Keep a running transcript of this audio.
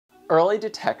Early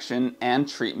detection and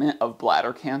treatment of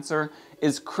bladder cancer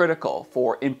is critical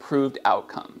for improved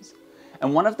outcomes.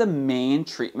 And one of the main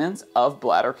treatments of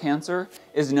bladder cancer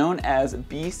is known as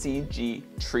BCG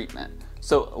treatment.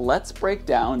 So let's break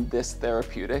down this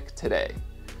therapeutic today.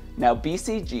 Now,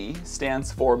 BCG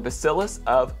stands for Bacillus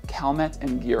of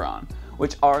Calmette-Guerin,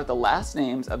 which are the last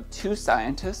names of two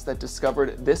scientists that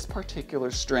discovered this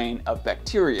particular strain of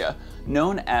bacteria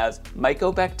known as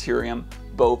Mycobacterium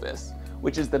bovis,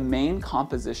 which is the main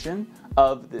composition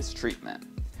of this treatment.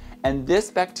 And this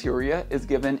bacteria is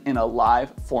given in a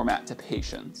live format to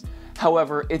patients.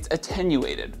 However, it's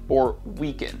attenuated or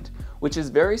weakened, which is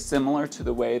very similar to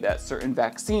the way that certain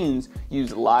vaccines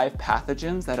use live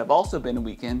pathogens that have also been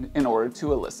weakened in order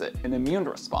to elicit an immune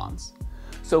response.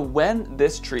 So when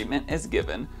this treatment is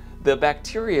given, the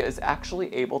bacteria is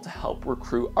actually able to help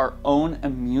recruit our own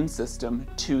immune system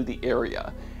to the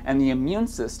area, and the immune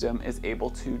system is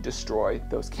able to destroy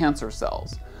those cancer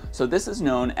cells. So this is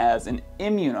known as an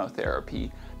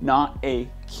immunotherapy, not a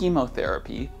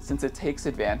chemotherapy, since it takes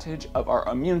advantage of our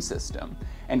immune system.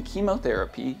 And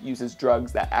chemotherapy uses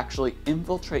drugs that actually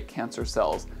infiltrate cancer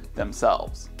cells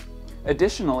themselves.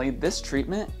 Additionally, this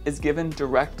treatment is given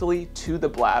directly to the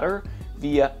bladder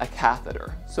via a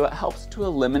catheter, so it helps to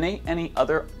eliminate any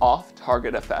other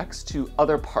off-target effects to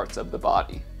other parts of the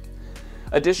body.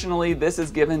 Additionally, this is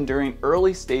given during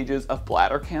early stages of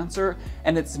bladder cancer,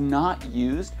 and it's not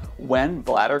used when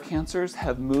bladder cancers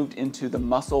have moved into the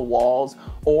muscle walls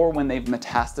or when they've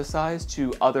metastasized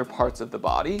to other parts of the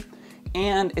body.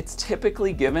 And it's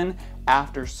typically given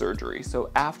after surgery,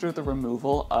 so after the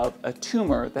removal of a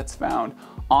tumor that's found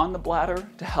on the bladder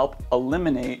to help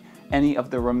eliminate any of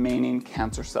the remaining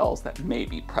cancer cells that may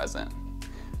be present.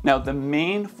 Now, the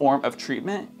main form of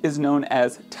treatment is known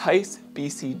as TICE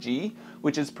BCG,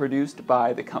 which is produced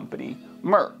by the company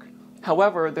Merck.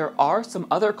 However, there are some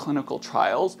other clinical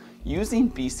trials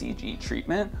using BCG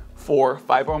treatment for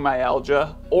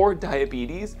fibromyalgia or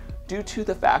diabetes due to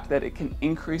the fact that it can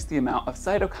increase the amount of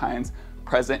cytokines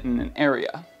present in an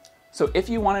area. So if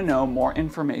you want to know more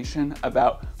information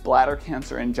about bladder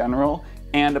cancer in general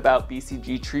and about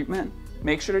BCG treatment,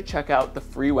 make sure to check out the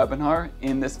free webinar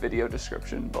in this video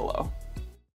description below.